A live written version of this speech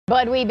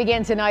But we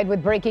begin tonight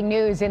with breaking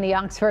news in the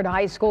Oxford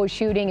High School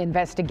shooting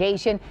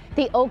investigation.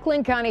 The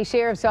Oakland County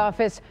Sheriff's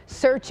Office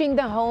searching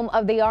the home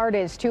of the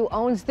artist who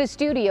owns the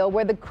studio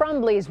where the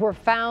Crumbleys were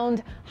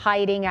found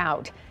hiding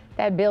out.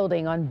 That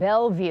building on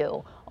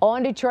Bellevue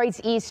on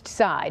Detroit's east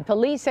side.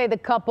 Police say the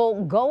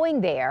couple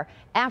going there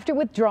after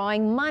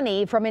withdrawing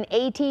money from an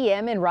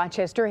ATM in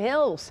Rochester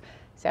Hills.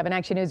 7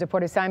 Action News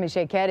reporter Simon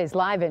Shaquette is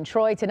live in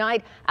Troy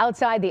tonight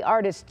outside the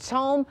artist's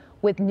home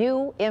with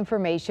new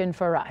information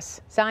for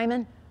us.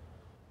 Simon?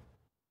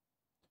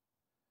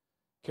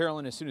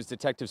 Carolyn, as soon as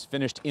detectives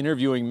finished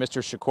interviewing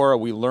Mr. Sikora,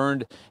 we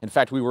learned, in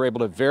fact, we were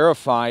able to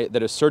verify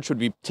that a search would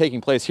be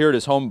taking place here at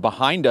his home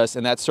behind us,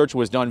 and that search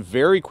was done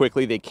very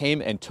quickly. They came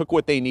and took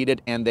what they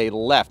needed, and they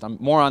left.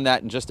 More on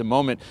that in just a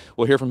moment.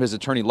 We'll hear from his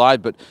attorney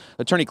live, but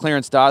Attorney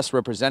Clarence Doss,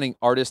 representing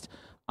artist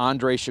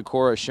Andre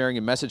Sikora, sharing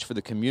a message for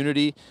the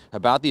community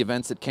about the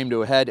events that came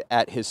to a head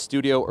at his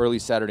studio early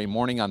Saturday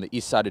morning on the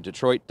east side of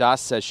Detroit.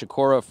 Doss says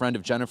Sikora, a friend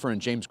of Jennifer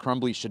and James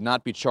Crumbley, should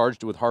not be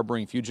charged with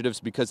harboring fugitives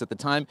because at the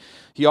time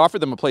he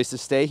offered them a place to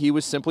stay, he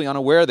was simply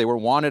unaware they were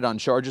wanted on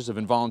charges of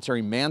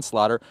involuntary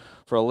manslaughter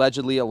for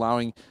allegedly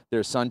allowing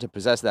their son to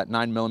possess that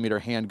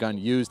 9mm handgun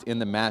used in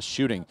the mass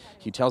shooting.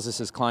 He tells us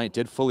his client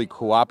did fully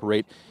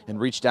cooperate and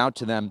reached out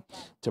to them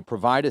to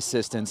provide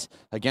assistance.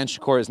 Again,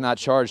 Sikora is not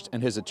charged,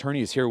 and his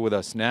attorney is here with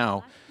us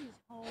now.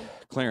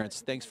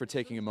 Clarence, thanks for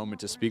taking a moment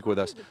to speak with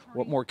us.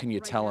 What more can you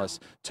tell us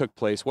took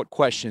place? What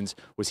questions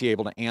was he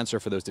able to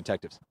answer for those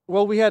detectives?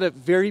 Well, we had a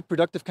very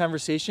productive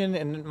conversation,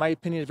 and in my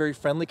opinion, a very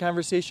friendly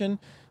conversation.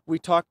 We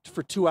talked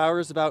for 2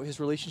 hours about his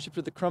relationship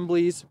with the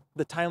Crumbleys,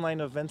 the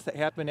timeline of events that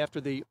happened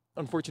after the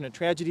unfortunate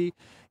tragedy,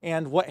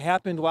 and what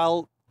happened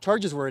while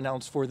charges were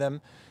announced for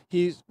them.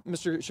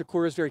 Mr.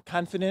 Sikora is very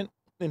confident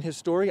in his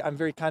story. I'm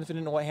very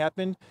confident in what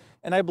happened,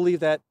 and I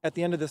believe that at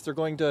the end of this, they're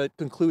going to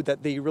conclude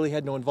that they really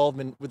had no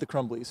involvement with the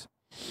Crumbleys.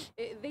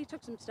 They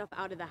took some stuff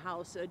out of the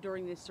house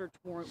during this search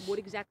warrant. What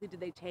exactly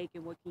did they take,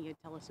 and what can you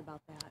tell us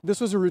about that?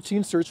 This was a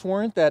routine search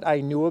warrant that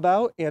I knew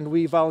about, and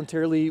we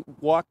voluntarily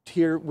walked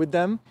here with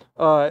them.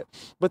 But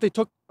they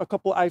took a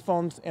couple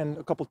iPhones and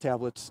a couple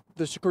tablets.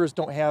 The Sikoras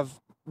don't have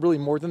really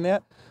more than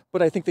that,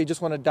 but I think they just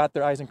want to dot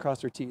their I's and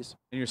cross their T's.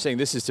 And you're saying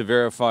this is to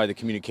verify the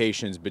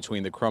communications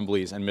between the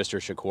Crumbleys and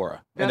Mr.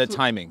 Sikora and the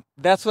timing.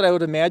 That's what I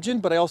would imagine,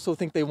 but I also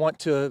think they want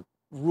to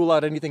rule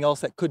out anything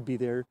else that could be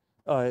there.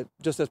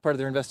 Just as part of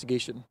their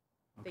investigation.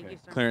 Okay. Thank you,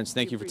 Clarence,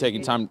 thank you for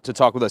taking time to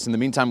talk with us. In the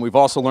meantime, we've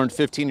also learned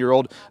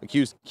 15-year-old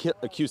accused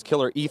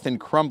killer Ethan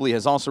Crumbley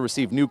has also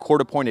received new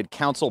court-appointed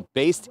counsel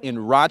based in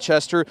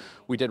Rochester.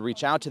 We did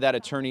reach out to that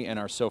attorney and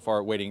are so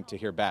far waiting to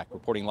hear back.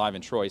 Reporting live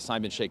in Troy,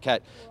 Simon Shaquette,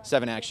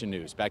 7 Action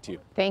News. Back to you.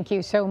 Thank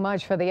you so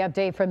much for the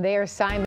update from there, Simon.